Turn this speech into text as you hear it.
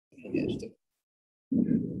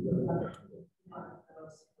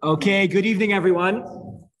Okay, good evening, everyone.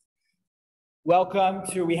 Welcome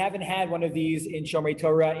to, we haven't had one of these in Shomrei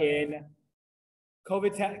Torah in,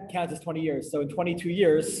 COVID counts as 20 years. So in 22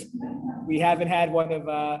 years, we haven't had one of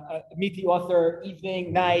Meet the Author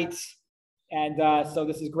evening, night. And so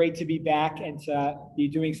this is great to be back and to be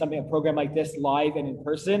doing something, a program like this live and in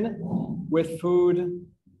person with food,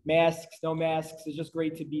 masks, no masks. It's just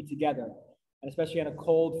great to be together. And especially on a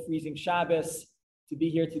cold, freezing Shabbos, to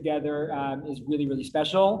be here together is really, really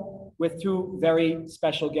special with two very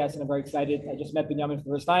special guests. And I'm very excited. I just met Binyamin for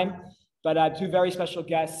the first time, but two very special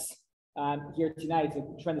guests here tonight. It's a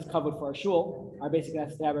tremendous cover for our shul. Our basic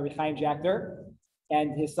guest to have Rabbi Chaim Jachter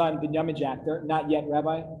and his son Binyamin Jachter. Not yet,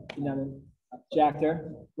 Rabbi Binyamin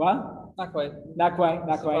Jachter. What? Not quite. Not quite.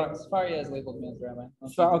 Sfaria is labeled me as Rabbi.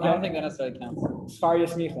 Okay. I don't think that necessarily counts. Sfaria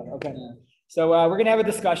Smicha. Okay. Yeah. So we're going to have a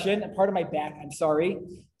discussion. Part of my back, I'm sorry,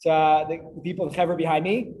 to the people of Chaim behind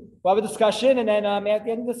me. We'll have a discussion, and then at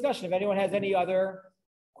the end of the discussion, if anyone has any other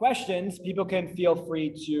questions, people can feel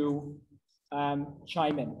free to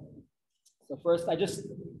chime in. So first, I just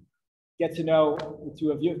get to know the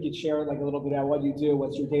two of you. If you could share like a little bit about what you do,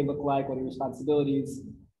 what's your day look like, what are your responsibilities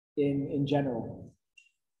in general.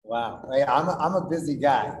 Wow, I'm a busy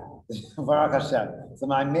guy. Baruch Hashem. So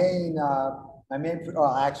my main,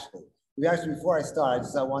 before I start,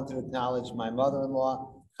 I wanted to acknowledge my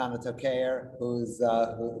mother-in-law, Chana Tokeyer, who's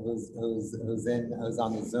on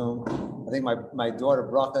the Zoom. I think my daughter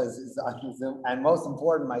Bracha is on the Zoom, and most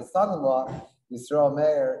important, my son-in-law Yisrael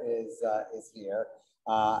Meir is here,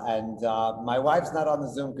 and my wife's not on the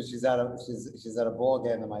Zoom because she's at a ball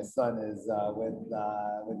game, and my son is with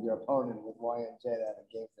your opponent with YNJ at a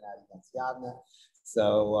game tonight against Yavne.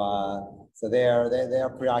 So they are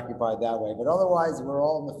preoccupied that way. But otherwise, we're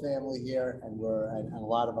all in the family here, and a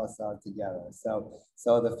lot of us are together. So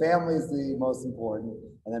the family is the most important,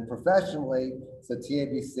 and then professionally, so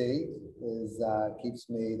TABC keeps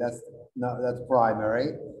me. That's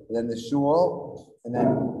primary. And then the shul, and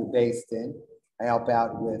then the based in. I help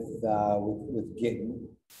out with Gittin.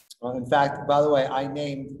 In fact, by the way, I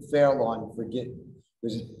named Fairlawn for Gittin.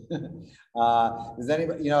 Does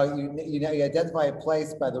anybody, you identify a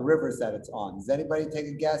place by the rivers that it's on. Does anybody take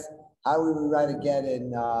a guess? How would we write a get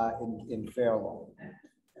in Fairlawn?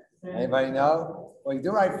 Anybody know? Well, you do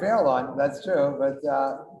write Fairlawn, that's true, but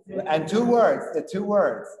and two words.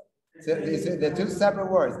 So they're two separate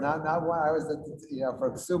words, not one. I was,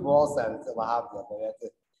 for Ksuba also, it's a Lahavda, but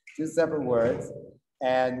it's two separate words.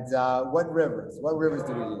 And what rivers? What rivers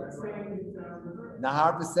do we use?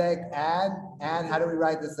 Nahar Pesek and how do we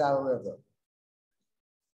write the Saddle River?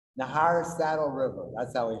 Nahar Saddle River.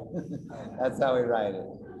 That's how we write it.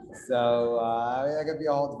 So there could be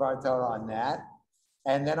a whole Dvar Torah on that.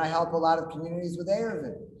 And then I help a lot of communities with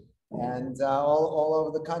Erevin and all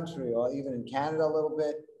over the country, or even in Canada a little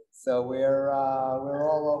bit. So we're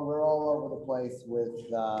all over the place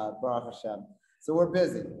with Baruch Hashem. So we're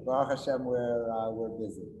busy. Baruch Hashem, we're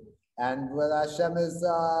busy. And what Hashem has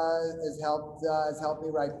helped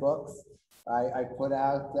me write books. I put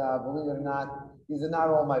out, believe it or not, these are not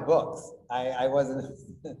all my books. I wasn't.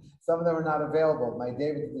 Some of them are not available. My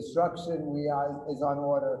David's Destruction is on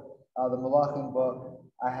order. The Malachim book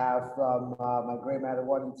I have from my Grey Matter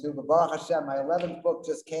 1 and 2. But Baruch Hashem, my 11th book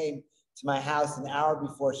just came to my house an hour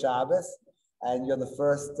before Shabbos, and you're the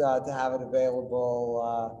first to have it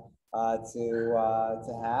available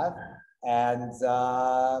to have. And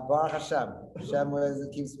Baruch Hashem,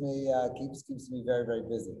 keeps me very, very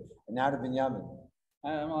busy. And now to Binyamin.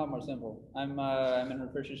 I'm a lot more simple. I'm in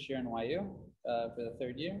refresher's year in YU for the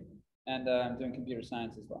third year, and I'm doing computer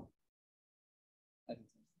science as well. So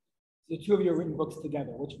two of you have written books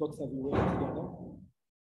together. Which books have you written together?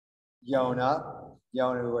 Yonah, we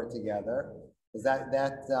were together. Is that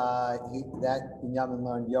Binyamin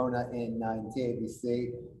learned Yonah in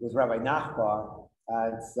TABC with Rabbi Nachbar.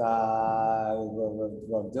 It's Rav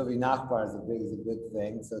Duvi Nachbar is a big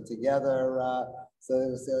thing. So together, so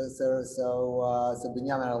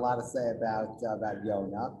Binyamin had a lot to say about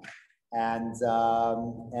Yonah, and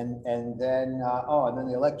then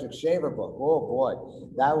the Electric Shaver book. Oh boy,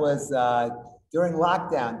 that was during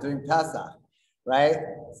lockdown, during Pesach, right?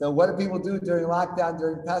 So what do people do during lockdown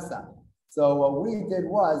during Pesach? So what we did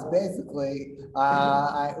was basically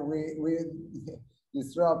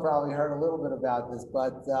Yisrael probably heard a little bit about this,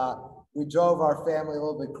 but we drove our family a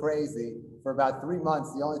little bit crazy for about 3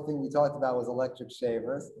 months. The only thing we talked about was electric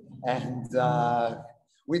shavers, and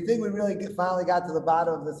we think we really finally got to the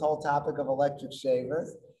bottom of this whole topic of electric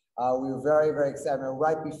shavers. We were very, very excited.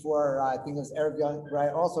 Right before, I think it was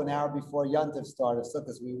right, also an hour before Yontif started,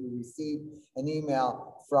 because we received an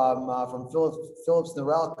email from Philips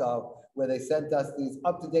Norelco, where they sent us these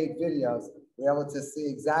up-to-date videos. We were able to see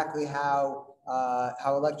exactly how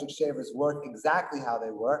electric shavers work, exactly how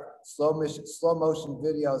they work. Slow motion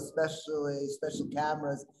videos, special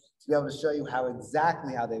cameras to be able to show you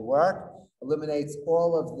exactly how they work. Eliminates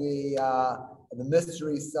all of the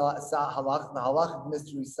mystery, the halachic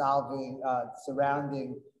mystery solving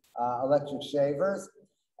surrounding electric shavers.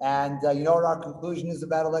 And you know what our conclusion is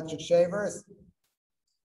about electric shavers?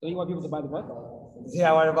 Don't you want people to buy the book?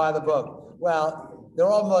 Yeah, I want to buy the book. Well, they're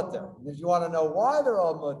all mutter. If you want to know why they're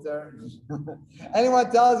all mutter, anyone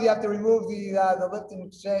tells you have to remove the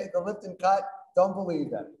Lipton cut, don't believe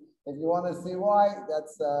them. If you want to see why,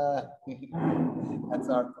 that's that's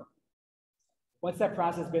our book. What's that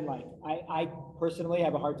process been like? I personally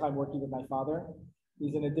have a hard time working with my father.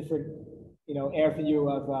 He's in a different, avenue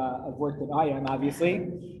of work than I am,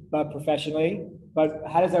 obviously, but professionally. But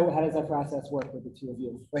how does that process work with the two of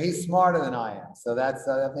you? Well, he's smarter than I am, so that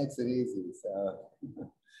makes it easy. So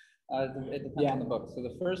it depends on the book. So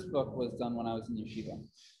the first book was done when I was in yeshiva.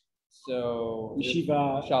 So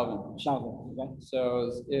Yeshiva Shalvin. Okay. So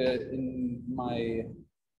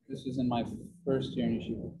this was in my first year in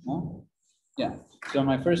yeshiva. No? Yeah. So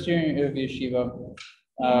my first year of yeshiva,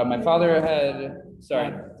 my father had,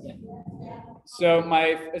 sorry. So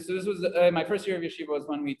this was my first year of yeshiva was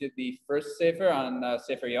when we did the first sefer on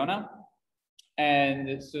Sefer Yonah,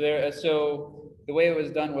 and so the way it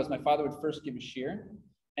was done was my father would first give a shir,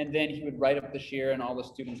 and then he would write up the shir and all the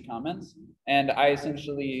students' comments, and I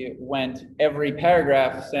essentially went every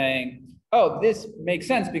paragraph saying, oh, this makes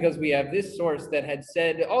sense because we have this source that had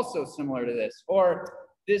said also similar to this, or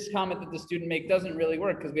this comment that the student make doesn't really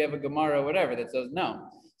work because we have a Gemara or whatever that says no.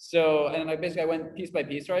 So, and I went piece by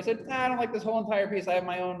piece, or I said, I don't like this whole entire piece. I have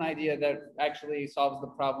my own idea that actually solves the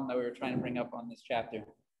problem that we were trying to bring up on this chapter.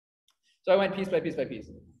 So I went piece by piece by piece.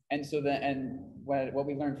 And so what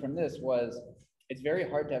we learned from this was it's very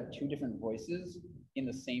hard to have two different voices in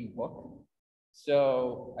the same book.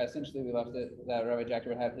 So essentially we left it that Rabbi Jachter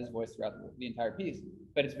would have his voice throughout the entire piece,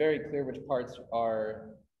 but it's very clear which parts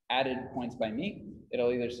are added points by me.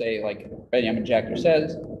 It'll either say like Binyamin Jachter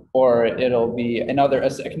says, or it'll be a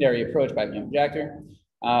secondary approach by Binyamin Jachter.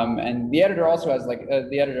 And the editor also has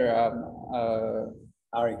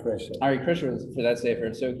Ari Krishna. Ari Krishna was for that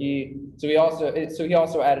sefer. So he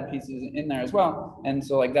also added pieces in there as well. And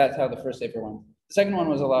so like that's how the first sefer went. The second one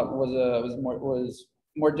was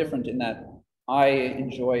more different in that I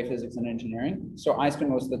enjoy physics and engineering, so I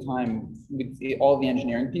spend most of the time with all the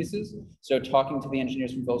engineering pieces. So talking to the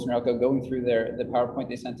engineers from Philips Norelco, going through the PowerPoint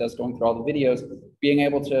they sent us, going through all the videos, being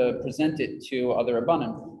able to present it to other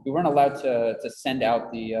Rabbanim. We weren't allowed to send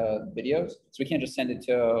out the videos, so we can't just send it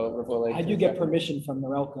to Rivoli. How do you get permission from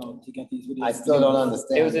Norelco to get these videos? I still don't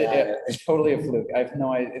understand. It's totally a fluke. I have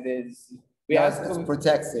no idea. It is. It's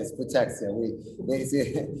protexia.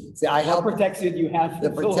 See, I help. What protexia do you have? The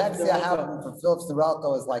protexia I have from Philips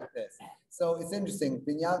Norelco is like this. So it's interesting.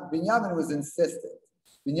 Binyamin was insistent.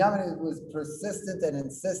 Binyamin was persistent and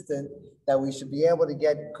insistent that we should be able to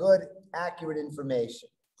get good, accurate information.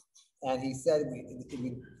 And he said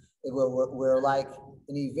we're like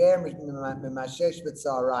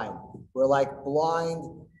we're like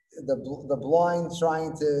blind. The blind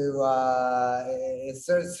trying to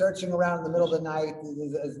searching around in the middle of the night,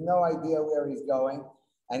 has no idea where he's going.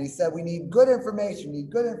 And he said, we need good information,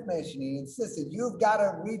 He insisted, you've got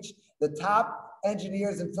to reach the top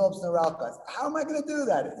engineers in Philips Norelco. I said, how am I going to do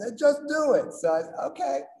that? He said, just do it. So I said,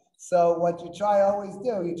 okay. So what you always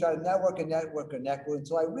do, you try to network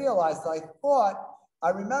until I realized, I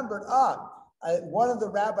remembered, one of the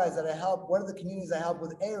rabbis that I helped, one of the communities I helped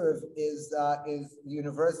with Erev is the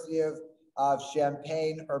University of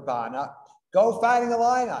Champaign-Urbana. Go Fighting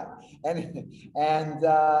Illini, and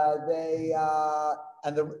the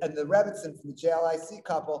Rebbitzin from the JLIC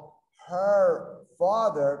couple. Her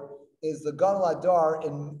father is the Gadol Adar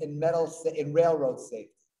in railroad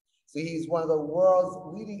safety. So he's one of the world's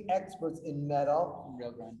leading experts in metal.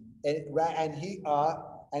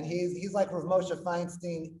 And he's like Rav Moshe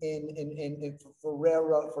Feinstein for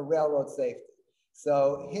railroad safety.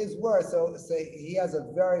 So his word, so he has a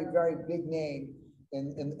very, very big name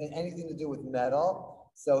in anything to do with metal.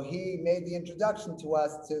 So he made the introduction to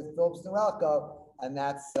us to Philips Norelco, and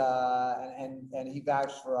that's and he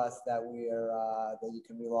vouched for us that that you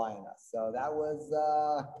can rely on us. So that was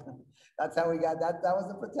that's how we got that. That was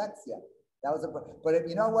the protexia. But if,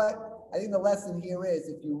 you know what? I think the lesson here is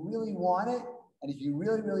if you really want it. And if you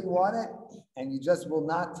really, really want it, and you just will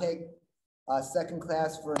not take second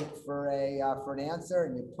class for an answer,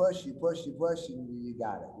 and you push, and you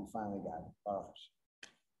got it. You finally got it. Baruch Hashem.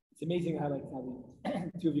 It's amazing how the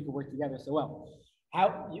two of you can work together so well.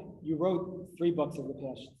 How you wrote 3 books over the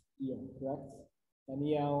past year, correct?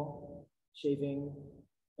 Daniel, Shaving,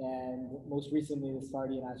 and most recently the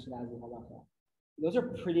Sephardi and Ashkenazi Halacha. Those are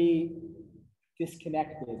pretty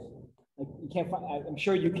disconnected. Like you can't find, I'm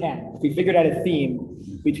sure you can. If we figured out a theme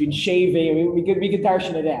between shaving, we could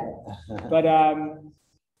darshan it out. But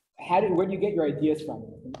where do you get your ideas from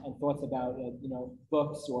and thoughts about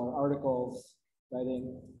books or articles,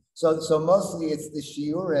 writing? So mostly it's the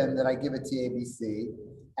shiurim that I give at TABC,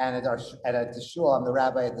 and at the shul, I'm the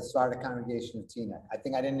rabbi at the Sephardi congregation of Teaneck. I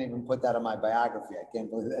think I didn't even put that on my biography. I can't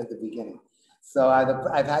believe it at the beginning. So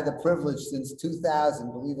I've had the privilege since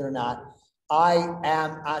 2000, believe it or not. I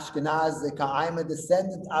am Ashkenazi. I'm a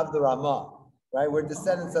descendant of the Ramah, right? We're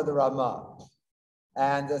descendants of the Ramah.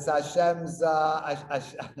 And it's Hashem's, the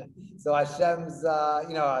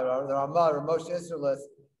Ramah, Moshe Israelis,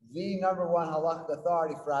 the #1 halakha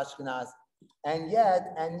authority for Ashkenaz. And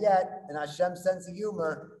yet, in Hashem's sense of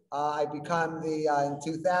humor, I become in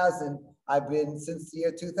 2000, I've been, since the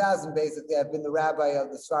year 2000, basically, I've been the rabbi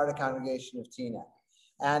of the Sephardi congregation of Teaneck.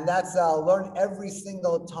 And that's learn every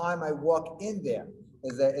single time I walk in there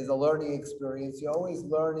is a learning experience. You're always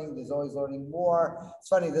learning, there's always learning more. It's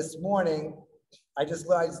funny, this morning, I just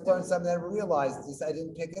learned something that I realized, I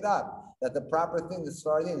didn't pick it up. That the proper thing, the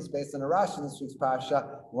Sephardi is based on a Rashi in this week's Parsha.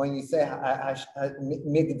 When you say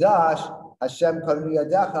Mikdash, Hashem Karnu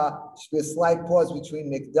Yadecha, should be a slight pause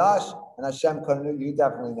between Mikdash and Hashem Karnu. You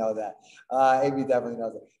definitely know that. Avi definitely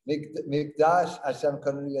knows it. Mikdash, Hashem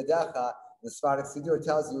Karnu Yadecha. The Sephardic Siddur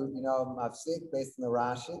tells you, Mafsik, based on the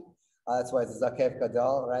Rashi. That's why it's Zakev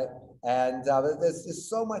Gadol, right? And there's just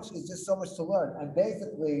so much. It's just so much to learn. And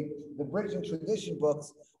basically, the Bridging Tradition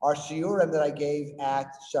books are shiurim that I gave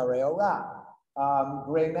at Sharei Orah.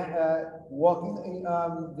 Walking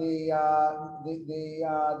the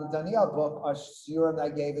Daniel book are shiurim that I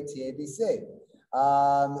gave at TABC.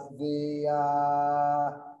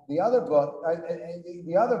 The other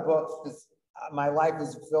books, because my life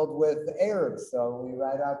is filled with Arabs, so we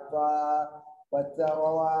write up. A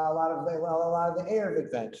lot of the Arab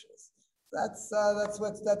adventures. That's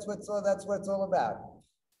what it's all about.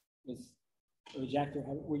 Jachter,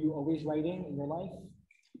 were you always writing in your life?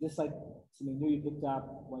 Is this like something new you picked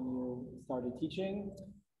up when you started teaching?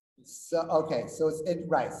 So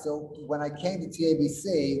right. So when I came to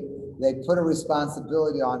TABC, they put a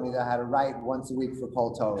responsibility on me that I had to write once a week for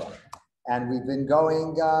Kol Torah, and we've been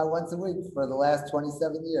going once a week for the last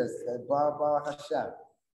 27 years. Baruch Hashem.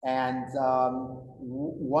 And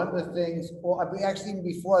one of the things, actually even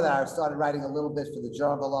before that, I started writing a little bit for the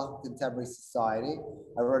Journal of Halacha Contemporary Society.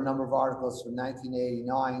 I wrote a number of articles from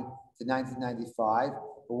 1989 to 1995.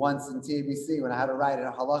 But once in TABC, when I had to write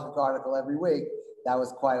a halachic article every week, that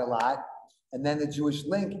was quite a lot. And then the Jewish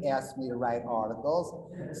Link asked me to write articles.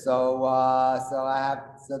 So I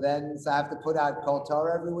have to put out Kol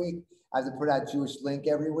Torah every week. I have to put out Jewish Link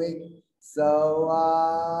every week. So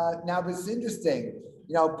now it's interesting.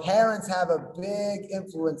 Parents have a big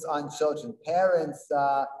influence on children. Parents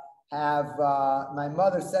my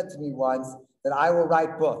mother said to me once that I will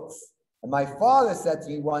write books. And my father said to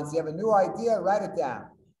me once, you have a new idea, write it down.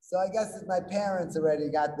 So I guess that my parents already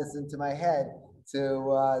got this into my head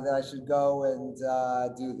that I should go and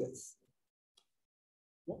do this.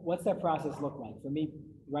 What's that process look like? For me,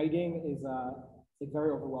 writing is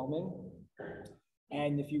very overwhelming.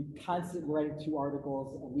 And if you constantly write 2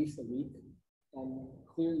 articles at least a week, and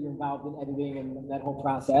clearly you're involved in editing and that whole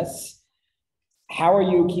process, how are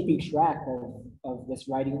you keeping track of this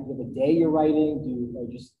writing? Do you have a day you're writing? Do you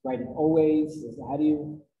just write it always? How do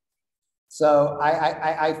you? So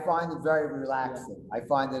I find it very relaxing. Yeah. I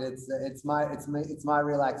find that it's my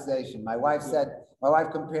relaxation. My wife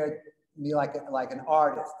compared me like an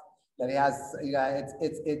artist, that he has,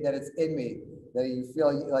 that it's in me, that you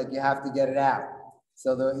feel like you have to get it out.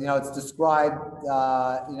 So it's described, in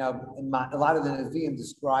a lot of the Nevi'im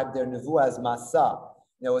describe their nevuah as masa.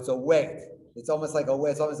 It's a weight. It's almost like a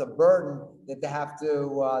weight. It's almost a burden that they have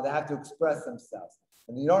to express themselves.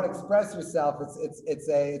 And you don't express yourself, it's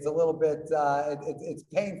a little bit, it's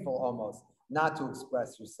painful almost not to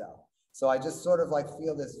express yourself. So I just sort of like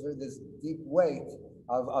feel this deep weight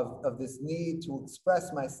of this need to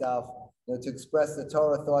express myself, to express the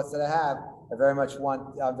Torah thoughts that I have. I very much feel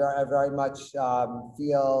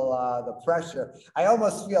the pressure. I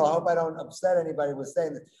almost feel, I hope I don't upset anybody with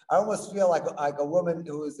saying this, I almost feel like a woman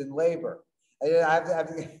who is in labor.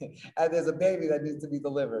 There's a baby that needs to be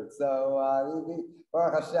delivered. So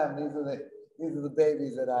Baruch Hashem, these are the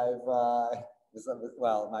babies that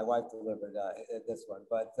well, my wife delivered this one,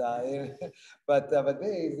 but these,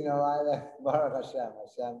 Baruch Hashem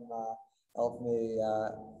helped me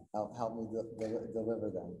deliver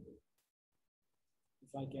them.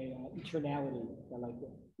 It's like a eternality, like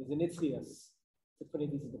there's an itznius to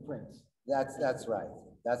putting these into print. That's right.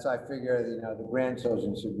 That's why I figure the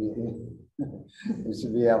grandchildren should be they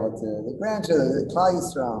should be able to. The grandchildren, the Klal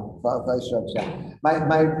Yisrael. My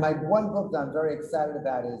one book that I'm very excited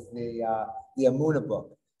about is the Amunah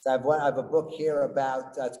book. So I have a book here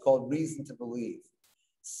about it's called Reason to Believe.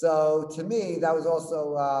 So to me, that was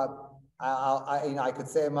also I could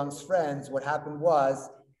say amongst friends what happened was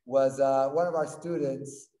one of our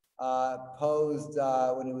students posed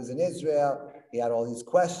when he was in Israel. He had all these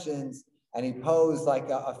questions, and he posed like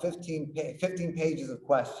 15 pages of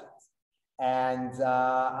questions, and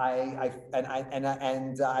I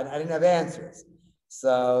didn't have answers.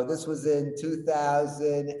 So this was in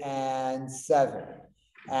 2007,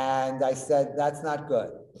 and I said that's not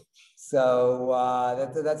good. So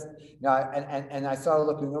that's and I started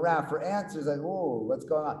looking around for answers. Like, oh, what's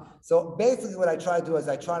going on? So basically, what I try to do is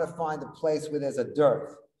I try to find a place where there's a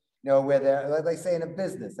dearth. Where like they say in a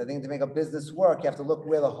business, I think to make a business work, you have to look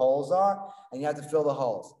where the holes are, and you have to fill the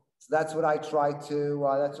holes. So that's what I try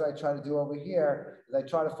to do over here. Is I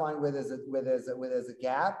try to find where there's a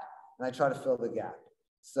gap, and I try to fill the gap.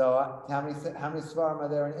 So how many svarim are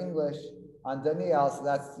there in English on Daniel? So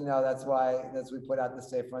that's why we put out the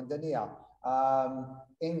sefer on Daniel.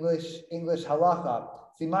 English halacha.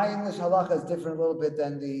 See, my English halacha is different a little bit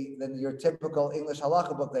than your typical English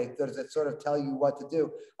halacha book. They sort of tell you what to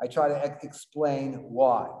do. I try to explain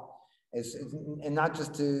why, and not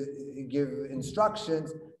just to give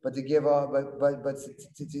instructions, but to give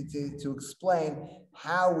to explain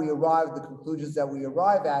how we arrive at the conclusions that we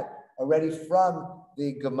arrive at already from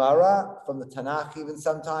the Gemara, from the Tanakh, even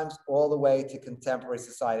sometimes all the way to contemporary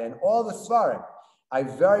society and all the Svarim. I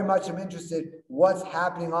very much am interested what's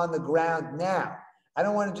happening on the ground now. I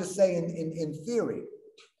don't want to just say in theory.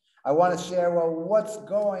 I want to share what's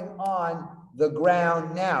going on the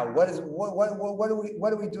ground now. What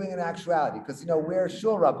are we doing in actuality? Because we're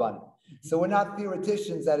shul rabbanim, so we're not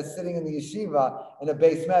theoreticians that are sitting in the yeshiva in a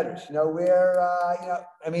base medrash.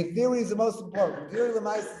 Theory is the most important. Theory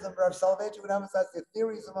l'maisa of Rav Soloveitchik would emphasize that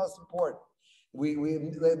theory is the most important. We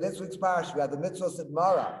this week's parish, we had the mitzvos at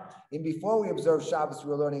Mara. And before we observed Shabbos, we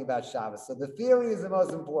were learning about Shabbos. So the theory is the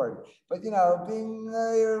most important. But being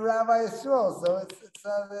a Rabbi Yisrael, so it's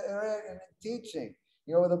teaching.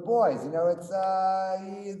 With the boys, it's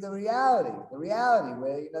the reality. The reality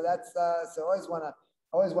where that's so I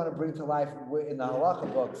always want to bring to life in the halacha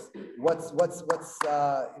books what's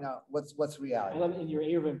reality. I love in your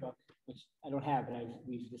Eruvin book, which I don't have, but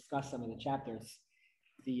we've discussed some of the chapters.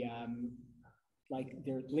 The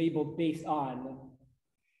they're labeled based on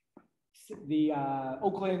the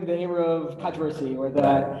Oakland, the Eruv controversy, or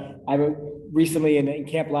I recently in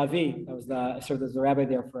Camp Lavi, I served as the rabbi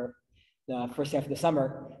there for the first half of the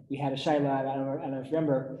summer. We had a shaila, I don't know if you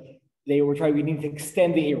remember, we needed to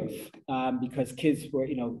extend the Eruv because kids were,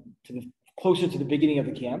 closer to the beginning of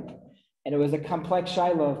the camp. And it was a complex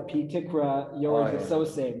shaila of P. Tikra, Yored,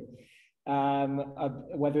 Sosem,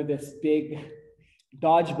 whether this big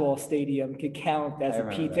dodgeball stadium could count as a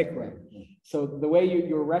P. Tikra. So the way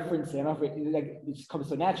you're referencing, I don't know if it just comes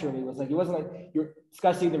so naturally, it wasn't like you're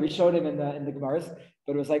discussing the Rishonim and the Gemaras,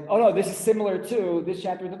 but it was like, oh no, this is similar to this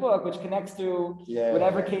chapter of the book, which connects to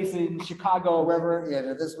whatever case in Chicago or wherever. Yeah,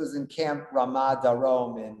 no, this was in Camp Ramah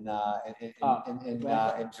Darom in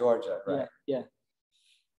Georgia, right? Yeah.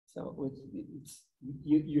 So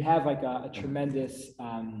you have like a tremendous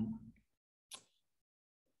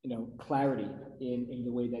clarity in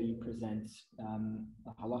the way that you present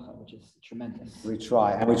halacha, which is tremendous. We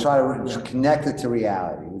try to connect it to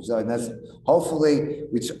reality. And that's hopefully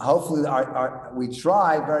we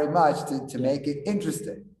try very much to make it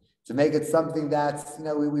interesting, to make it something that's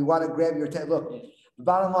we want to grab your attention. Look, the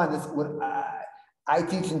bottom line is I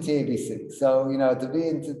teach in TABC, so to be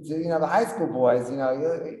into the high school boys,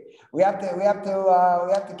 we have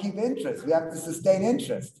to keep interest. We have to sustain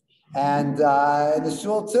interest. And in the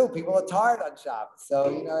shul too, people are tired on Shabbos. So,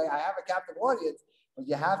 I have a captive audience, but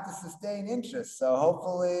you have to sustain interest. So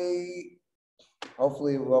hopefully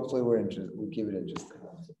we're interested. We'll keep it interesting.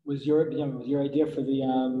 Was your idea for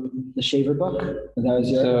the shaver book?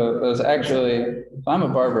 So it was actually, I'm a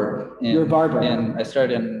barber. You're a barber. And I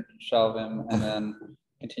started in Shalvim and then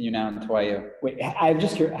continue now in Twayu. Wait, I'm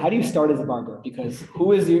just curious, how do you start as a barber? Because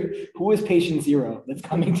who is patient zero that's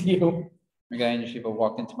coming to you? A guy in yeshiva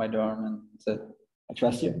walked into my dorm and said, I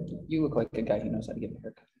trust you. You look like a guy who knows how to give a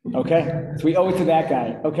haircut. Okay, so we owe it to that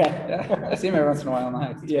guy. Okay. Yeah, I see him every once in a while on the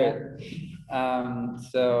hikes. It's Yeah. great.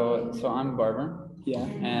 So I'm a barber. Yeah.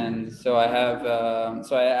 And so I have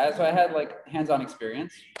so I had like hands-on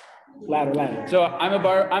experience. Louder. So I'm a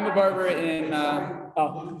barber in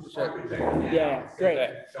Oh. Yeah. Great.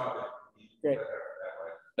 okay, Great.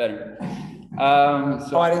 better.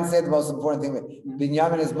 Oh, I didn't say the most important thing.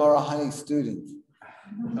 Binyamin is more a honey student.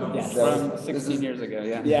 Yes. From 16 years ago,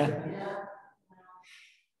 yeah. Yeah.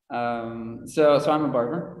 So I'm a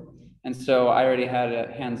barber, and so I already had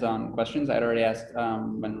hands-on questions. I'd already asked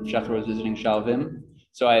when Jachter was visiting Shalvim.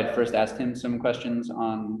 So I had first asked him some questions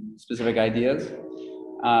on specific ideas,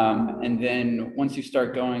 and then once you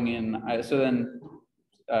start going in,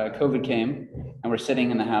 COVID came, and we're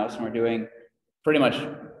sitting in the house, and we're doing pretty much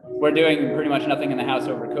nothing in the house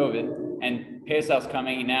over COVID, and Pesach's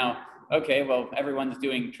coming now. Okay, well, everyone's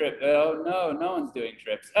doing trips. Oh, no one's doing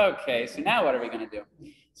trips. Okay, so now what are we going to do?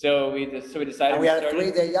 So we decided. And we had a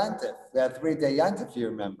 3-day yantif. We had a 3-day yantif, if you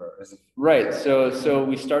remember. Right. So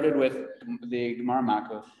we started with the Gemara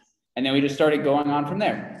Makos, and then we just started going on from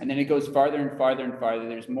there. And then it goes farther and farther and farther.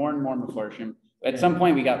 There's more and more Meforshim. At some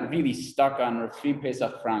point, we got really stuck on Rafi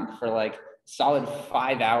Pesach Frank for like solid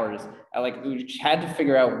 5 hours. We had to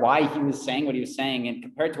figure out why he was saying what he was saying, and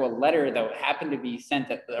compared to a letter that happened to be sent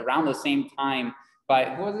at around the same time by,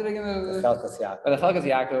 who was it again? The Chelkas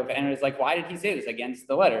Yaakov. And it was like, why did he say this against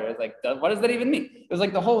the letter? It was like, what does that even mean? It was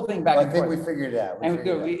like the whole thing back and forth. I think we figured it out.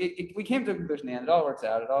 We came to a conclusion in the end. It all works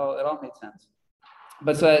out. It all made sense.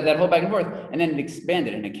 But so that whole back and forth, and then it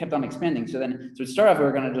expanded, and it kept on expanding. So to start off, we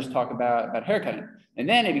were going to just talk about haircutting, and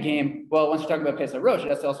then it became, well, once you're talking about Pesach Rosh, it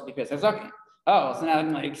has to also be Pesach Zaken. Oh, so now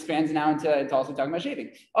it expands now into also talking about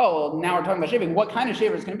shaving. Oh, well, now we're talking about shaving. What kind of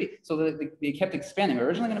shaver is going to be? So they kept expanding. We were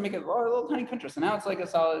originally going to make it a little tiny Pinterest, and now it's like a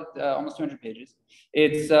solid almost 200 pages.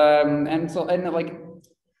 It's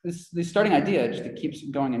this starting idea just it keeps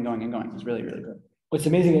going and going and going. It's really, really good. What's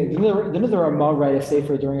amazing is didn't the Ramah write a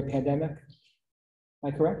sefer during a pandemic?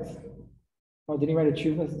 Am I correct? Or did he write a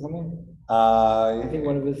tshuva or something? I think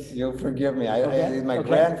one of his. You'll forgive me. My Okay.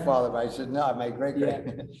 grandfather, but I should know. My great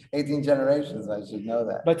 18 generations, I should know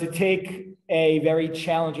that. But to take a very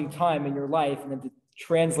challenging time in your life and then to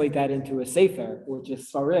translate that into a sefer, or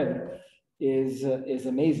just sarim, is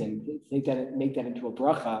amazing. Make that into a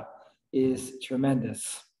bracha is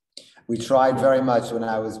tremendous. We tried very much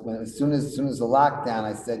as soon as the lockdown,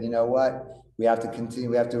 I said, you know what? We have to continue.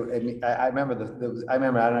 We have to. I remember I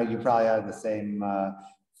don't know. You probably had the same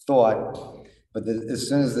thought, but as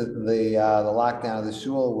soon as the lockdown of the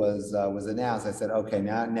shul was announced, I said, okay,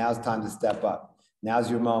 now's time to step up. Now's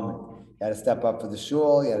your moment. You got to step up for the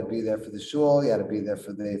shul. You got to be there for the shul. You got to be there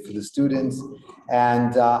for the students.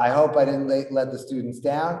 And I hope I didn't let the students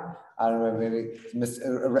down. I don't know, maybe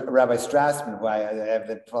Rabbi Strassman, who I have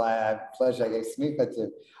the pleasure, I gave smicha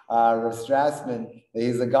to, Rabbi Strassman,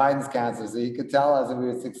 he's a guidance counselor, so he could tell us if we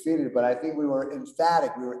had succeeded, but I think we were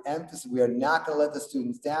emphatic, we were emphasis, we are not going to let the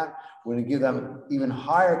students down. We're going to give them even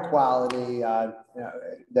higher quality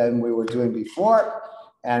than we were doing before,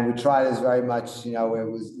 and we tried as very much,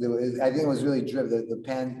 I think it was really driven,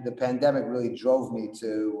 the pandemic really drove me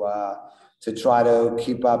to try to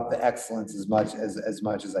keep up the excellence as much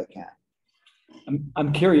as I can.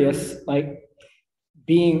 I'm curious, like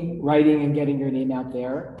writing and getting your name out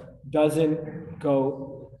there doesn't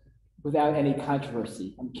go without any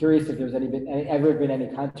controversy. I'm curious if there's ever been any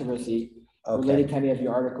controversy related to any of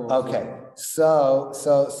your articles. Okay, so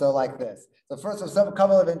like this. So first, a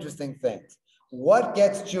couple of interesting things. What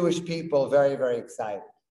gets Jewish people very, very excited?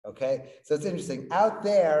 Okay, so it's interesting out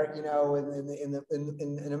there, in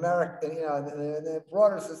America, in the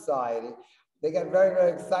broader society, they get very,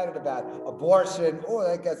 very excited about abortion, or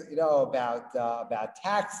they get, about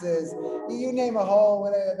taxes. You name a whole,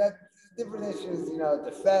 that different issues,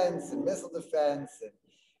 defense and missile defense, and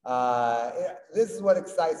this is what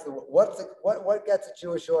excites them. What gets a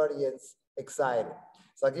Jewish audience excited?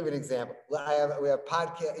 So I'll give you an example. We have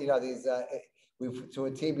podcast, these. To a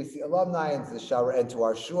TBC alumni and to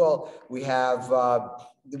our shul, we have a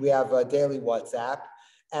daily WhatsApp,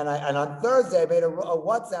 and on Thursday I made a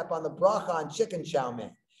WhatsApp on the bracha on chicken chow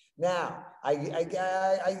mein. Now I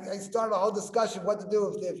started a whole discussion what to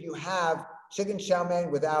do if you have chicken chow mein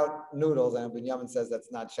without noodles, and Binyamin says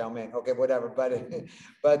that's not chow mein. Okay, whatever, but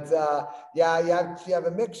you have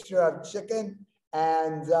a mixture of chicken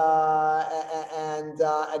and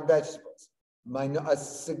vegetables.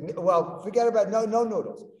 Forget about no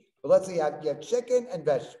noodles. But let's say you have chicken and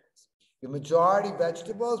vegetables. Your majority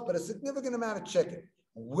vegetables, but a significant amount of chicken.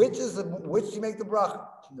 Which do you make the bracha?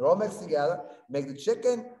 They're all mixed together. Make the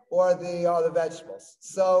chicken or the vegetables.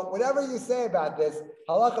 So whatever you say about this,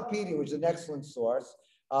 Halacha PD, which is an excellent source,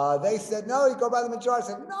 they said, no, you go by the majority. I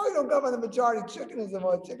said, no, you don't go by the majority. Chicken is the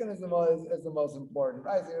most important,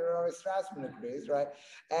 right? So Rabbi Strassman agrees, right?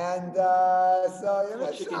 And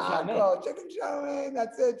Chicken chow mein,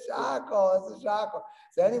 that's it, shakol, that's a shakol.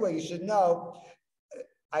 So anyway, you should know,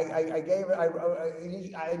 I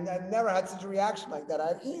never had such a reaction like that. I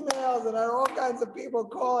had emails and I had all kinds of people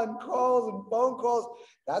calling calls and phone calls.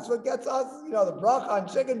 That's what gets us, the bracha on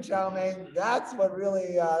chicken chow mein. That's what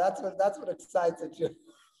really, that's what excites a Jew.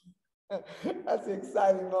 That's the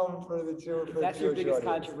exciting moment for the Jew. That's your biggest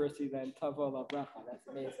controversy then, tavo la bracha. That's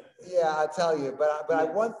amazing. Yeah, I'll tell you.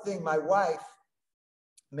 But one thing, my wife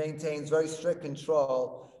maintains very strict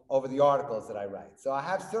control over the articles that I write. So I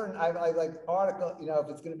have I like article, if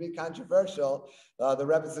it's going to be controversial, the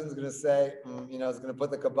Rebbe is going to say, is going to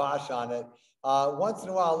put the kibosh on it. Once in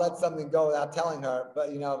a while, I'll let something go without telling her, but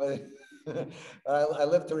I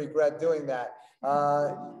live to regret doing that.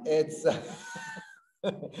 It's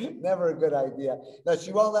never a good idea. No,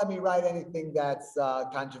 she won't let me write anything that's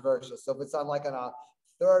controversial. So if it's on a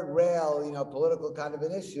third rail, political kind of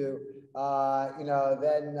an issue,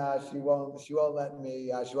 then she won't let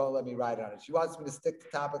me write on it. She wants me to stick to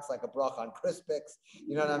topics like a bracha on Crispix.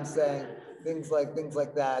 You know what I'm saying? Things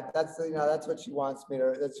like that. That's what she wants me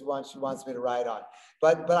to write on.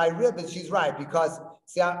 But she's right, because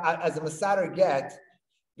see, as a Masader get,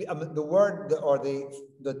 the word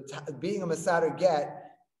being a Masader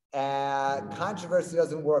get, controversy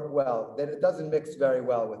doesn't work well. That it doesn't mix very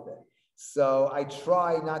well with it. So I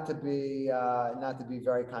try not to be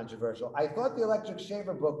very controversial. I thought the electric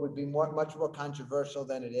shaver book would be much more controversial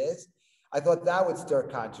than it is. I thought that would stir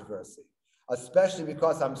controversy, especially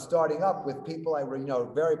because I'm starting up with people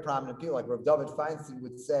very prominent people like Rav David Feinstein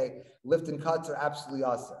would say Lifton cuts are absolutely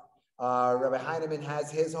awesome. Rabbi Heinemann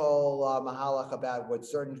has his whole mahalach about what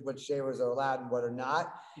shavers are allowed and what are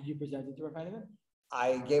not. Did you present it to Rabbi Heinemann?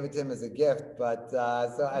 I gave it to him as a gift, but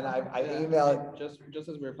I emailed. Just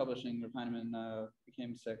as we were publishing, Rabbi Heinemann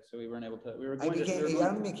became sick, so we weren't able to. I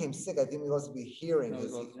don't think he became sick. I think he was to be hearing. It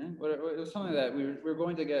was something that we were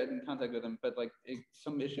going to get in contact with him, but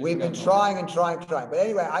some issues. We've been trying. But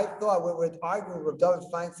anyway, I thought we're arguing with David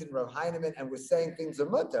Feinstein and Rav Heinemann, and we're saying things are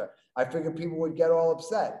mutter. I figured people would get all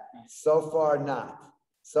upset. So far, not.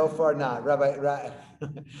 Rabbi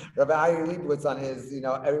Ari Leibowitz on his,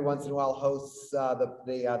 every once in a while hosts the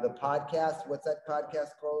podcast. What's that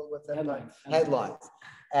podcast called? What's that? Headlines.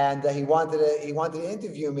 And he wanted to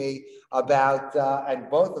interview me about and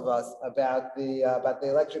both of us about the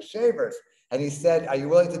electric shavers. And he said, "Are you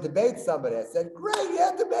willing to debate somebody?" I said, "Great,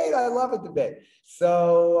 yeah, debate. I love a debate."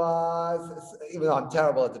 So even though I'm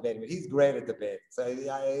terrible at debating, but he's great at debating. So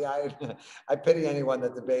I pity anyone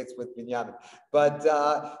that debates with Binyamin. But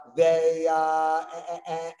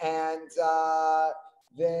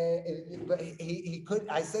he could.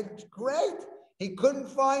 I said, "Great." He couldn't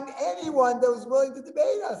find anyone that was willing to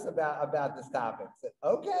debate us about this topic. I said,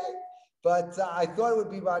 "Okay." But I thought it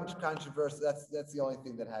would be controversial. That's the only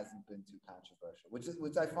thing that hasn't been too controversial,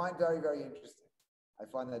 which I find very, very interesting. I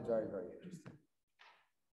find that very, very interesting.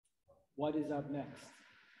 What is up next?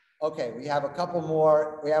 Okay, we have a couple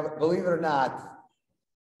more. We have, believe it or not,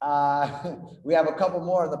 we have a couple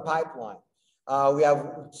more in the pipeline. We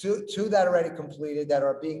have two that are already completed that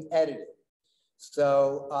are being edited.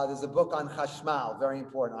 So there's a book on Chashmal, very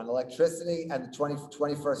important, on electricity and the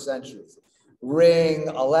 21st century. Ring,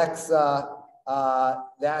 Alexa,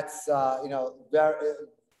 that's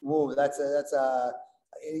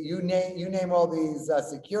you name all these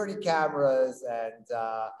security cameras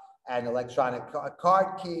and electronic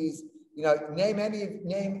card keys. Name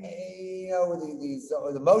these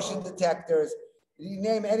the motion detectors. You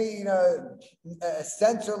name any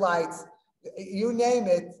sensor lights. You name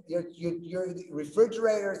it. Your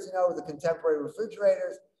refrigerators. The contemporary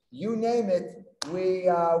refrigerators. You name it, we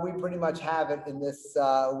pretty much have it in this.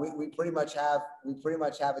 We pretty much have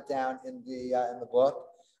it down in the book.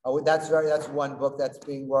 That's one book that's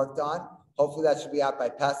being worked on. Hopefully that should be out by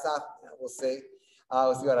Pesach. We'll see.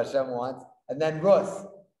 We'll see what Hashem wants. And then Rus,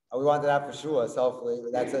 we want that out for Shavuos. Hopefully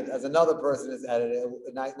that's another person is editing.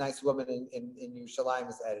 A nice woman in Yerushalayim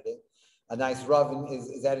is editing. A nice Rav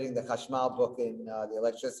is editing the Chashmal book in the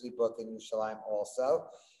electricity book in Yerushalayim also.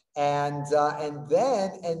 And then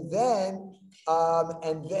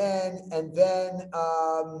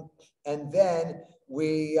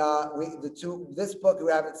this book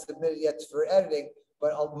we haven't submitted yet for editing,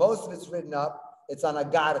 but most of it's written up. It's on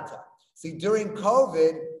Agadata. See, during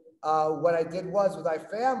COVID, what I did was with my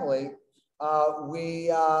family, we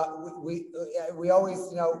always,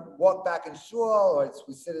 walk back in shul, or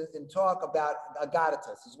we sit and talk about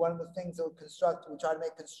agaritas. It's one of the things that we try to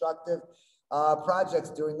make constructive projects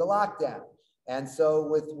during the lockdown. And so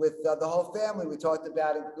with the whole family, we talked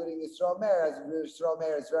about including Yisrael Meir. As Yisrael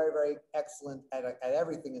Meir is very, very excellent at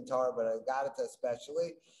everything in Torah, but agarita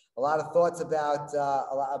especially. A lot of thoughts about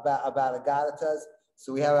agaritas.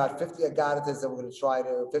 So we have about 50 agaritas that we're going to try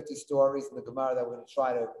to, 50 stories in the Gemara that we're going to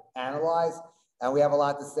try to analyze, and we have a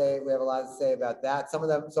lot to say. We have a lot to say about that. Some of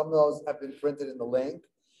those have been printed in the link,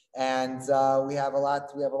 and we have a lot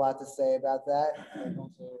to say about that.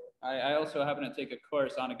 I also happen to take a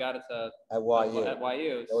course on agarita at YU. That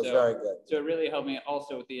was very good. So it really helped me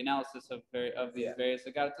also with the analysis of these various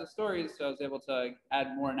agarita stories. So I was able to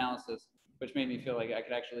add more analysis, which made me feel like I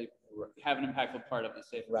could actually have an impactful part of the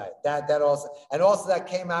sefer. Right. That also that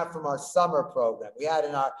came out from our summer program. We had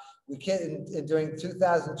during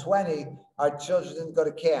 2020, our children didn't go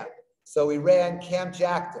to camp, so we ran Camp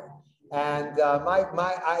Jachter. And my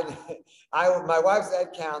wife's the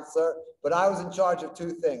head counselor, but I was in charge of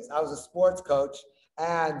two things. I was a sports coach,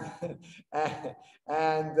 and I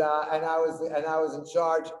was in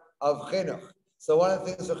charge of chinuch. So one of the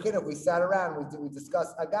things for chinuch, we sat around, we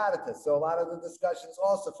discussed agarita. So a lot of the discussions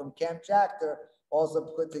also from Camp Jachter also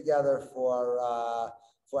put together for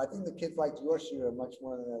I think the kids liked your shiur much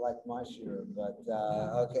more than they liked my shiur. But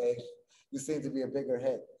okay, you seem to be a bigger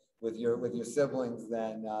hit with your siblings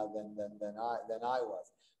than I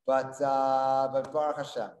was. But Baruch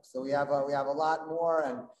Hashem. So we have a lot more,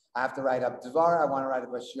 and I have to write up Devar. I want to write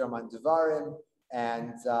up a shiur on Devarim,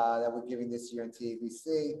 and that we're giving this year in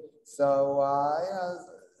TABC. So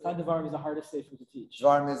Devarim is the hardest sefer to teach.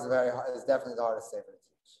 Devarim is definitely the hardest sefer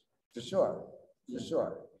to teach, for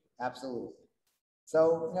sure, absolutely.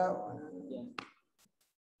 So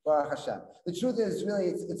Baruch Hashem. The truth is, really,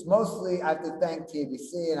 it's mostly, I have to thank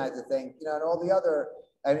TABC, and I have to thank, and all the other,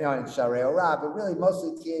 and Sharei Ora, but really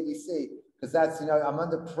mostly TABC, because that's, I'm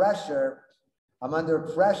under pressure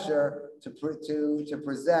to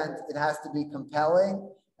present. It has to be compelling,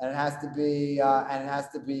 and it has to be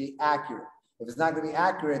accurate. If it's not going to be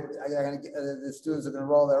accurate, the students are going to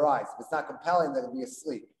roll their eyes. If it's not compelling, they're going to be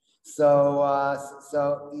asleep. So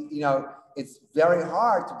it's very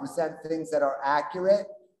hard to present things that are accurate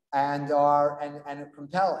and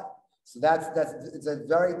compelling. So it's a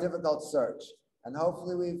very difficult search, and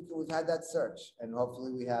hopefully we've had that search, and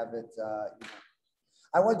hopefully we have it.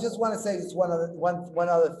 I just want to say just one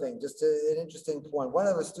other thing, just an interesting point. One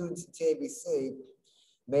of the students at TABC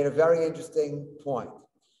made a very interesting point.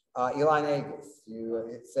 Ilan Agus,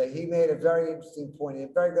 he made a very interesting point, a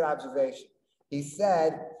very good observation. He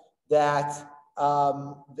said that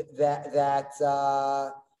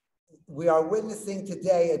we are witnessing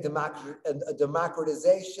today a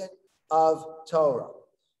democratization of Torah.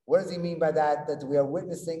 What does he mean by that? That we are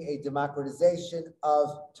witnessing a democratization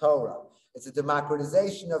of Torah. It's a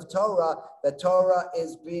democratization of Torah, that Torah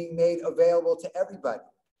is being made available to everybody.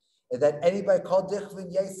 And that anybody called Dichvin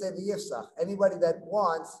Yeseh V'Yifsach, anybody that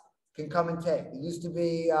wants can come and take. It used to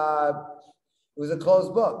be, it was a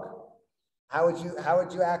closed book. How would you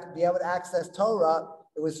be able to access Torah?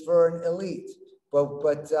 It was for an elite.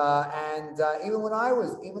 But even when I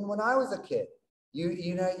was a kid,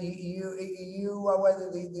 whether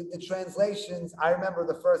the translations, I remember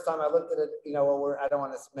the first time I looked at it, I don't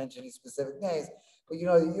want to mention any specific names, but you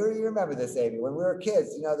remember this, Amy, when we were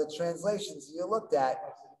kids, the translations you looked at,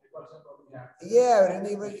 and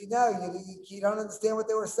even, you don't understand what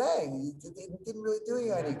they were saying. It didn't really do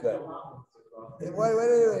you any good.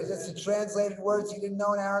 Just the translated words you didn't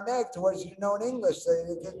know in Aramaic to words you didn't know in English, so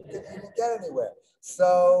you didn't get anywhere.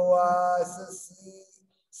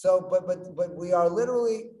 But we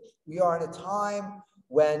are in a time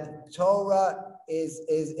when Torah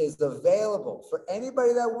is available for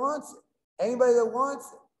anybody that wants it.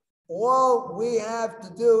 All we have to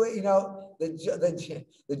do,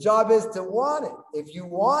 the job is to want it. If you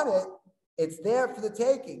want it, it's there for the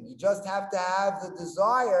taking. You just have to have the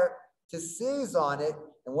desire to seize on it.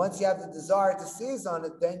 And once you have the desire to seize on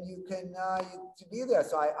it, then you can to be there.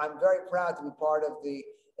 So I'm very proud to be part of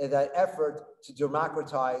that effort to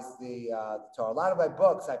democratize the Torah. A lot of my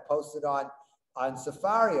books I posted on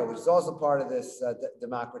Sefaria, which is also part of this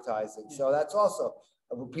democratizing. So that's also,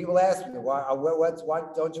 people ask me, why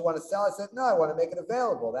don't you want to sell? I said, no, I want to make it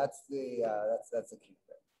available. That's the key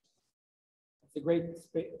thing. It's a great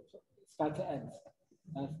spot to end.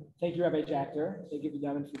 Thank you, Rabbi Jachter. Thank you,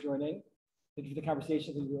 Binyamin, for joining. Thank you for the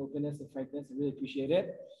conversation and your openness and frankness. I really appreciate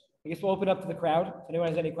it. I guess we'll open up to the crowd. If anyone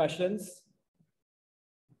has any questions.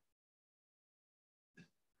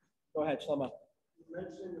 Go ahead, Shlomo.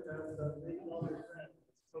 mentioned about being on the ground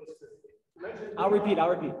as opposed to. I'll repeat.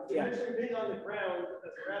 You Yeah. mentioned being on the ground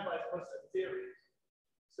as a rabbi as opposed to theory.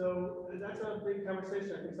 So that's a big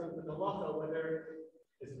conversation, I think, something with the halacha, whether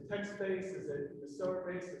is it text-based, is it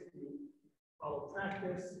Masorah-based, if you follow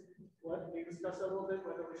practice. What, can you discuss that a little bit,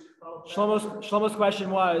 whether we should follow practice? Shlomo's question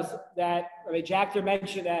was that Rabbi Jachter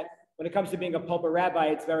mentioned that when it comes to being a pulpit rabbi,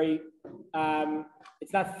 it's very,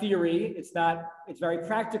 it's not theory, it's very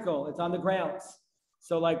practical, it's on the grounds.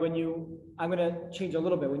 So like I'm gonna change a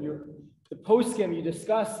little bit, when you're the poskim you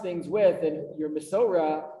discuss things with and your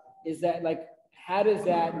Masorah, is that like, how does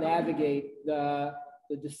that navigate the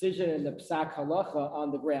decision and the psak halacha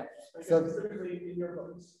on the ground? So specifically in your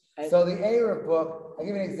books. So the Erev book, I'll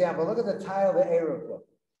give you an example. Look at the title of the Erev book.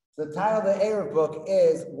 So the title of the Erev book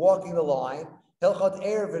is Walking the Line, Hilchot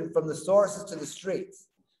Erevin, from the sources to the streets.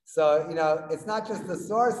 So, it's not just the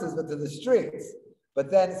sources, but to the streets. But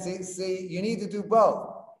then, see, you need to do both.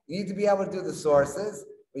 You need to be able to do the sources,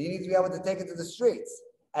 but you need to be able to take it to the streets.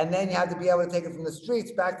 And then you have to be able to take it from the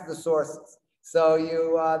streets back to the sources. So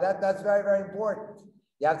that's very, very important.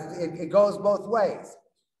 You have to, it goes both ways.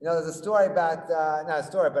 There's a story about, not a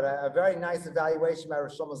story, but a very nice evaluation by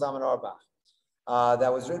Rosh Zalman Auerbach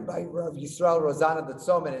that was written by Rav Yisrael Rozan of the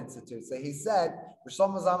Tzoman Institute. So he said, Rosh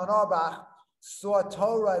Zalman Auerbach saw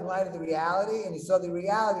Torah in light of the reality, and he saw the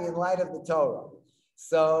reality in light of the Torah.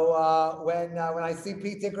 So when I see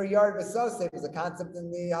Pitikr Yard V'Soseh, there's a concept in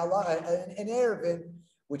the Halacha, in Erevin,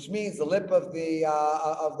 which means the lip of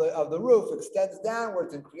the roof extends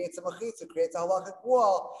downwards and creates a machitza, creates a halachic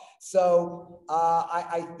wall. So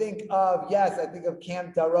I think of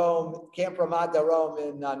Camp Ramat Darom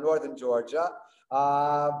in northern Georgia.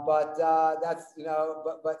 But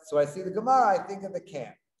so I see the Gemara, I think of the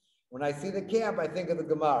camp. When I see the camp, I think of the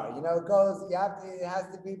Gemara. It has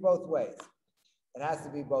to be both ways. It has to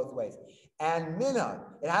be both ways. And minhag,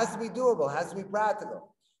 it has to be doable, it has to be practical.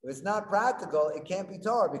 If it's not practical, it can't be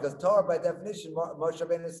Torah, because Torah, by definition, Moshe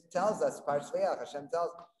Rabbeinu tells us, Hashem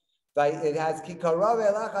tells us, it has ki karov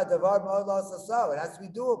elacha davar ma'od lo saso. It has to be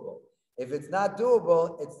doable. If it's not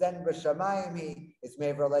doable, it's then b'shamayim, it's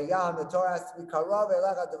mever layam. The Torah has to be karov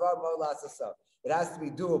elacha davar ma'od lo saso. It has to be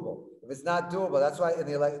doable. If it's not doable, that's why in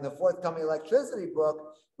the forthcoming electricity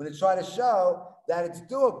book, we're going to try to show that it's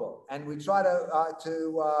doable, and we try to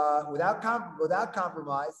without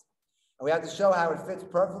compromise. And we have to show how it fits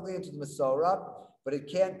perfectly into the Masorah, but it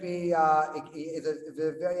can't be. You have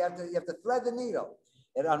to thread the needle.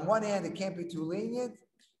 And on one hand, it can't be too lenient.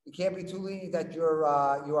 It can't be too lenient that you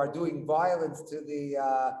are doing violence to the.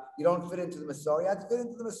 You don't fit into the Masorah. You have to fit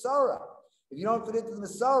into the Masorah. If you don't fit into the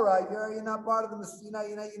Masorah, you're not part of the.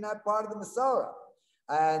 You're not part of the Masorah,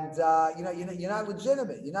 and you're not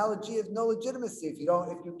legitimate. You're not you have no legitimacy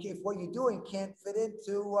if what you're doing can't fit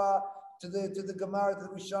into. To the Gemara, to the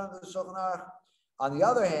Rishon, to the Shulchan Aruch. On the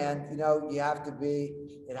other hand, it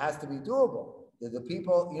has to be doable. The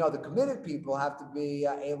people, the committed people have to be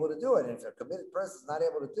able to do it. And if a committed person is not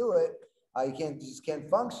able to do it, you just can't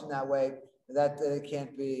function that way. That it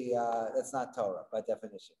can't be. That's not Torah by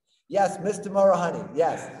definition. Yes, Mr. Morahani.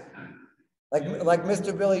 Yes, like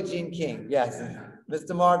Mr. Billie Jean King. Yes,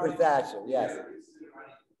 Mr. Margaret Thatcher. Yes.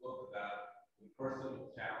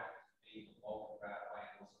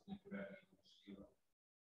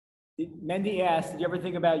 Mendy asked, did you ever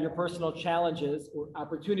think about your personal challenges or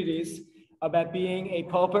opportunities about being a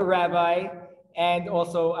pulpit rabbi and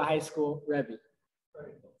also a high school Rebbe?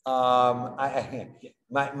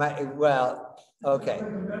 Okay.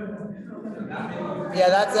 Yeah,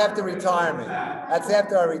 that's after retirement. That's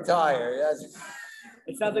after I retire. Yes.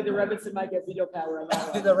 It sounds like the Rebbetzin might get veto power on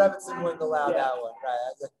that one. The Rebbetzin wouldn't allow that one,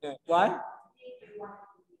 right? What?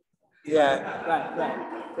 Yeah.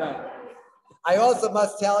 Right. I also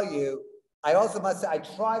must tell you, I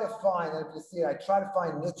try to find, and if you see, I try to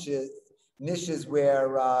find niches where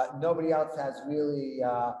nobody else has really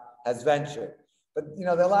has ventured. But there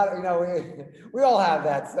are a lot of we all have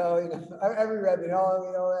that. So every Rebbe, and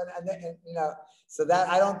so that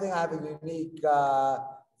I don't think I have a unique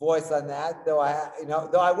voice on that. Though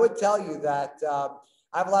I would tell you that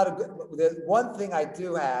I have a lot of good. The one thing I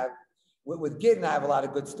do have with Gittin, I have a lot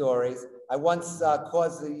of good stories. I once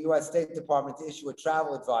caused the U.S. State Department to issue a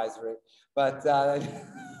travel advisory, but that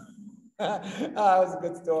was a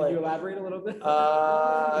good story. Can you elaborate a little bit? You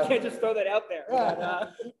can't just throw that out there.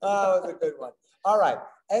 That was a good one. All right.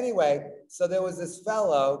 Anyway, so there was this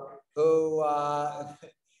fellow who, that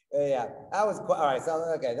was quite, all right. So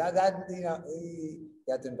okay, he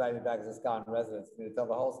had to invite me back as a Scotland resident for me to tell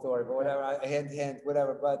the whole story, but whatever, hint,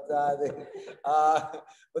 whatever. But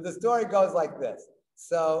but the story goes like this.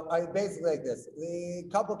 So basically like this: the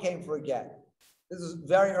couple came for a get. This is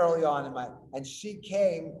very early on in and she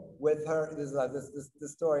came with her, this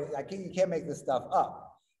story, you can't make this stuff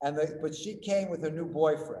up. But she came with her new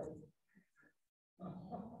boyfriend.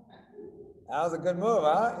 That was a good move,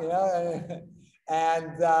 huh? You know,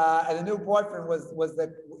 and the new boyfriend was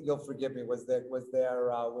you'll forgive me, was their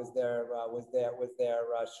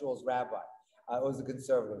shul's rabbi. It was a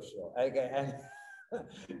conservative shul. Okay, and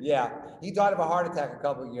yeah, he died of a heart attack a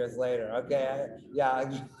couple of years later. Okay,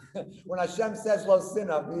 when Hashem says lo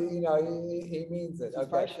sinah, he means it.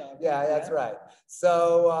 Okay, yeah, that's right.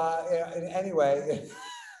 So anyway,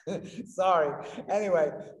 sorry.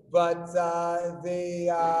 Anyway, but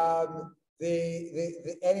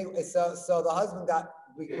anyway, so the husband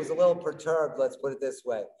was a little perturbed. Let's put it this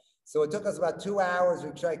way. So it took us about 2 hours.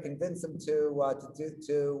 We tried to convince him to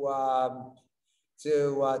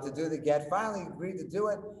do the get. Finally, he agreed to do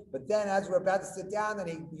it. But then, as we're about to sit down, then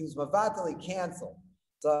he was mavatal, he canceled.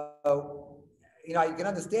 So, you can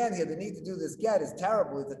understand here the need to do this get is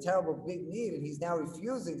terrible. It's a terrible big need, and he's now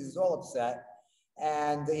refusing. He's all upset,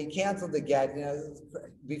 and he canceled the get.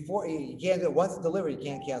 Before he can't do it once it's delivered, he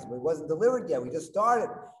can't cancel. But it wasn't delivered yet. We just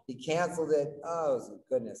started. He canceled it. Oh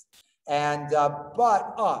goodness! And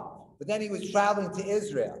but then he was traveling to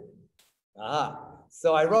Israel.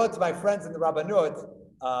 So I wrote to my friends in the Rabbanut,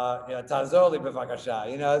 Tazoli b'vakasha,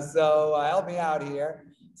 so help me out here.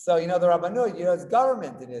 So, the Rabbanut, it's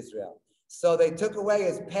government in Israel. So they took away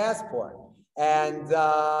his passport. And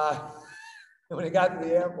when he got to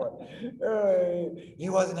the airport, he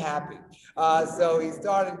wasn't happy. So he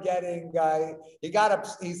started getting,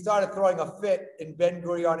 he started throwing a fit in Ben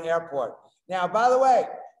Gurion Airport. Now, by the way,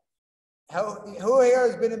 who here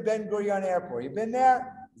has been in Ben Gurion Airport? You been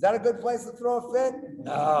there? Is that a good place to throw a fit?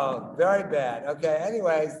 No, very bad. Okay.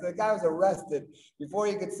 Anyways, the guy was arrested before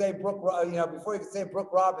he could say Brooke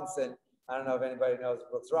Robinson. I don't know if anybody knows who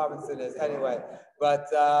Brooks Robinson is. Anyway, but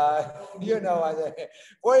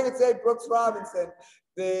before you could say Brooks Robinson,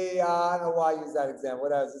 I don't know why I use that example.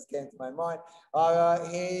 Whatever, just came to my mind.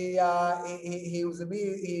 He was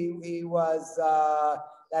immediately. He was.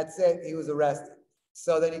 That's it. He was arrested.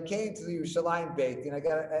 So then he came to the Yerushalayim Beit,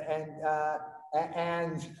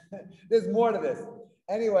 and there's more to this.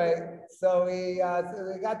 Anyway, so they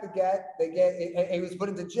got the get. He was put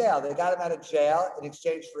into jail. They got him out of jail in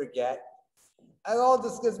exchange for a get. And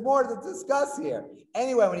there's more to discuss here.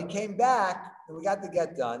 Anyway, when he came back, and we got the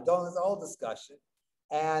get done. There's a whole discussion.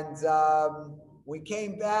 And we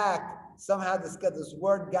came back. Somehow this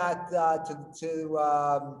word got to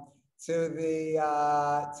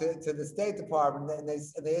the State Department, and they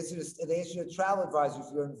issued a travel advisory.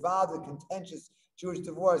 If you're involved in contentious Jewish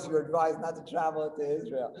divorce, you're advised not to travel to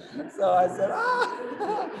Israel. So I said,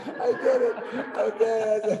 I get it.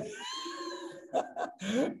 Okay.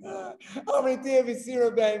 How many TVC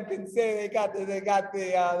Rabbi can say they got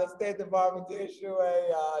the State Department to issue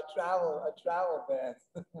a travel ban?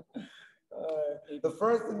 The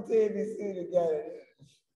first in TVC to get it.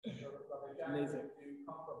 Amazing.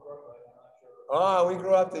 Oh, we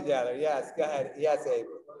grew up together. Yes, go ahead. Yes, Abe.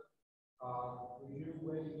 Would you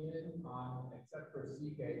weigh in on, except for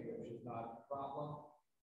CK, which is not a problem,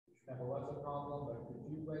 which never was a problem, but could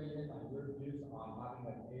you weigh in on your views on having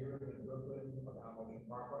an Arab in Brooklyn about Ocean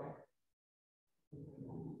Parkway?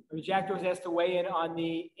 Jachter was asked to weigh in on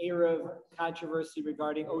the Arab controversy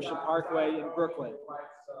regarding Ocean Parkway in Brooklyn.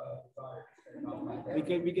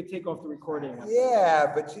 We could take off the recording.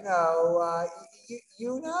 Yeah, but you're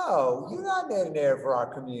not made an Arab for our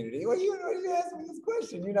community. Well, you asked me this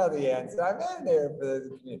question. You know the answer. I made an Arab for the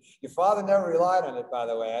community. Your father never relied on it, by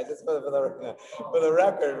the way. I just for the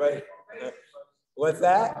record, but what's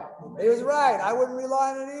that? He was right. I wouldn't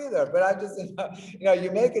rely on it either. But I just,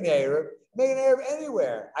 you make an Arab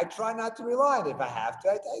anywhere. I try not to rely on it. If I have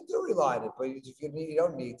to, I do rely on it. But if you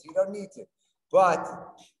don't need to, you don't need to. But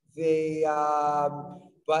look,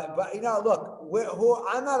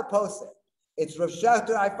 I'm not opposed to it. It's Rav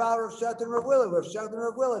Jachter. I follow Rav Jachter and Rav Willig. Rav Jachter and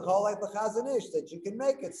Rav Willig hold like the Chazon Ish that you can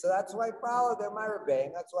make it. So that's why I follow. They're my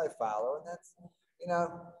Rebbeim. That's why I follow, and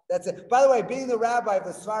that's it. By the way, being the rabbi of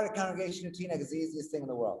the Sephardic congregation in Teaneck is the easiest thing in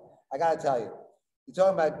the world. I got to tell you, you're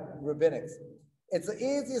talking about rabbinics. It's the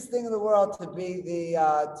easiest thing in the world to be the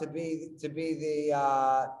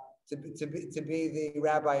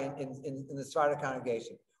rabbi in the Sephardic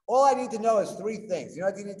congregation. All I need to know is three things. You know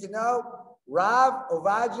what you need to know? Rav,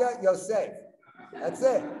 Ovadia, Yosef. That's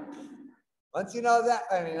it. Once you know that,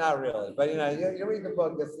 I mean, not really, but you read the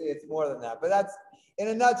book, you'll see it's more than that. But that's, in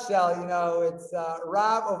a nutshell, it's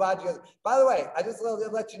Rav, Ovadia, Yosef. By the way, I just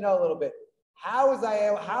let you know a little bit. How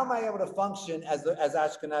am I able to function as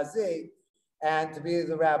Ashkenazi and to be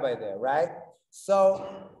the rabbi there, right? So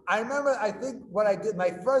I remember, I think what I did, my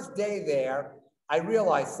first day there, I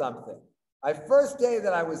realized something. My first day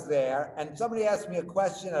that I was there, and somebody asked me a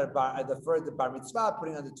question at the bar mitzvah,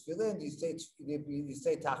 putting on the tefillin, do you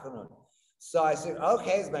say tachanun? So I said,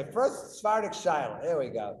 okay, it's my first Sephardic shiloh. There we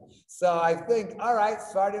go. So I think, all right,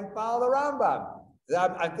 Sephardim follow the Rambam.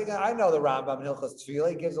 I'm thinking, I know the Rambam in Hilchos Tefillah.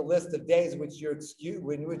 He gives a list of days in which you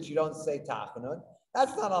don't say tachanun.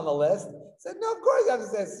 That's not on the list. I said, no, of course you have to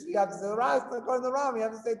say the Rambam. According to the Rambam, you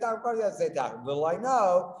have to say tachanun. Of course you have to say tachanun. Little I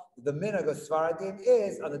know, the minhag of Sfaradim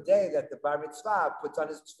is on the day that the bar mitzvah puts on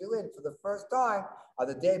his tefillin for the first time, on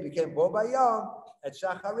the day it became bo bayom at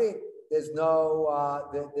shacharit. There's no,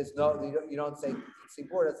 you don't say,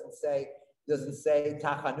 Tzibur doesn't say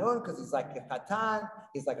tachanun because he's like a chatan.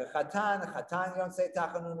 He's like a chatan. You don't say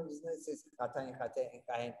tachanun. It says chatan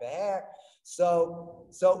chahen peher. So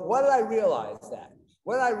what did I realize then?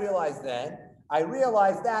 What did I realize then? I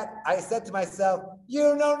realized that I said to myself,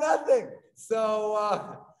 you know nothing. So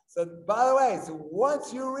by the way, so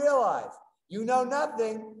once you realize you know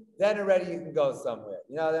nothing, then already you can go somewhere.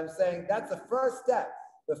 You know what I'm saying? That's the first step.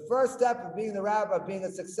 The first step of being the rabbi, of being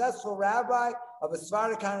a successful rabbi of a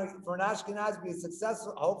Sephardic congregation, for an Ashkenaz, be a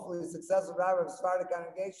successful, hopefully a successful rabbi of a Sephardic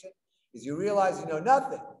congregation, is you realize you know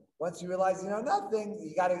nothing. Once you realize you know nothing,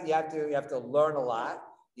 you have to learn a lot.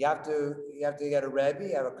 You have to get a Rabbi,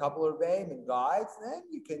 you have a couple of Rebbeim and guides, and then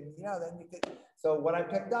you can. So what I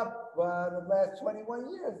picked up the last 21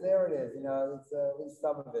 years, there it is. It's, at least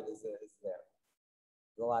some of it is there.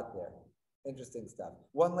 There's a lot there. Interesting stuff.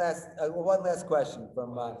 One last question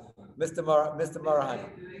from Mr. Marahani.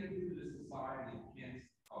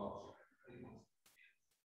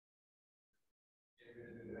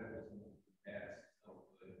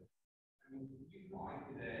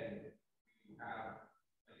 Today, you have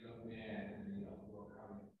a young man and a young girl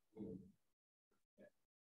coming to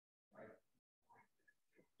right?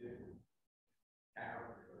 Different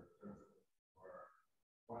character or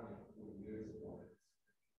 20 or 40 years ago.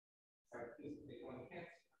 Like this, one can't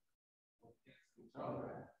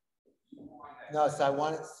No, so I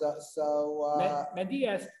wanted Mendy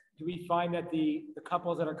asked, do we find that the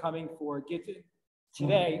couples that are coming for Gittin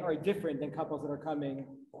today are different than couples that are coming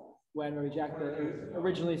when Rabbi Jachter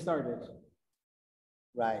originally started?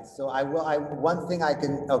 Right. So one thing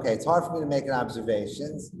it's hard for me to make an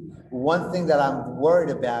observations. One thing that I'm worried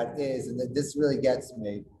about is, and that this really gets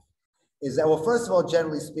me, is that, well, first of all,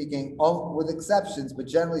 generally speaking, with exceptions, but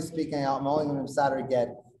generally speaking, I'm only going to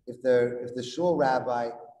get if the shul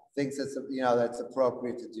rabbi thinks it's that's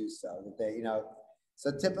appropriate to do so. That they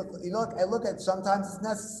so typically I look at sometimes it's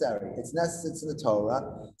necessary. It's in the Torah.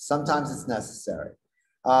 Sometimes it's necessary.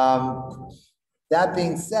 That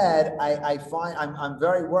being said, I find I'm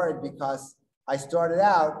very worried because I started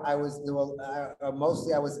out, I was about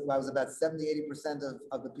 70-80%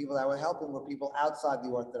 of the people that I was helping were people outside the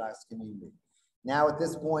Orthodox community. Now at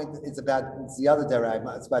this point, it's the other direction.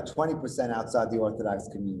 It's about 20% outside the Orthodox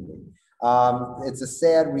community. It's a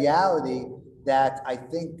sad reality that I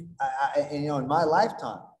think, in my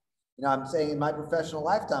lifetime, I'm saying in my professional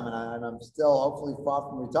lifetime, and I'm still hopefully far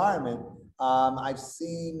from retirement. I've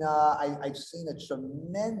seen a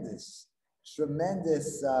tremendous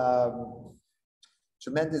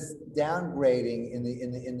downgrading in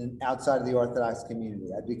the outside of the Orthodox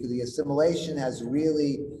community, because the assimilation has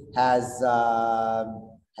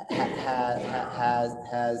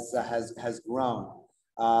grown.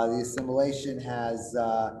 The assimilation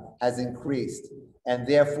has increased, and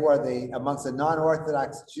therefore amongst the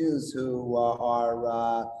non-Orthodox Jews who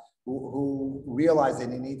realize that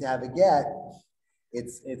they need to have a get,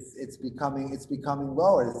 it's becoming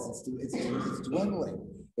lower. It's dwindling.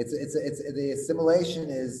 The assimilation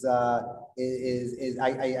is I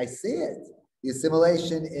see it. The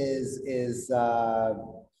assimilation is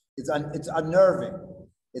unnerving.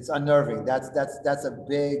 It's unnerving. That's a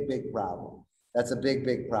big problem. That's a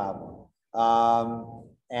big problem.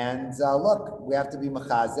 Look, we have to be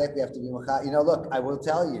machazek. We have to be machazek. Look, I will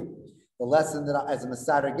tell you, the lesson that as a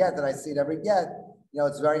Masada get that I see it every get.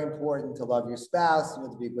 It's very important to love your spouse,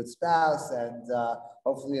 to be a good spouse, and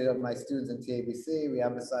hopefully my students in TABC, we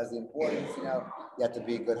emphasize the importance, you have to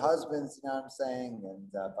be good husbands, you know what I'm saying?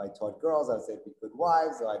 And if I taught girls, I would say be good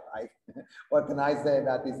wives. So what can I say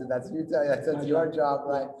about these? That's that's your job,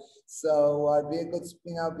 right? So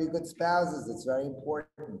be good spouses. It's very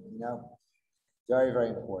important, very, very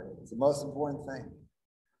important. It's the most important thing.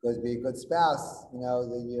 Because be a good spouse,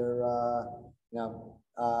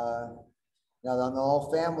 that the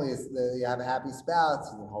whole family you have a happy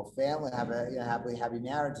spouse, and the whole family have a happy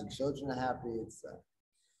marriage, and children are happy. It's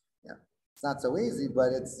it's not so easy,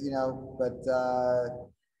 but it's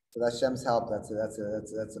With Hashem's help, that's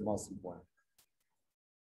the most important.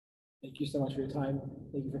 Thank you so much for your time.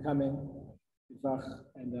 Thank you for coming.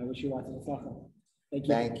 And wish you lots of tzedakah. Thank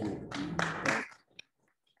you. Thank you.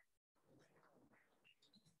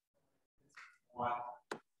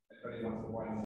 Everybody wants to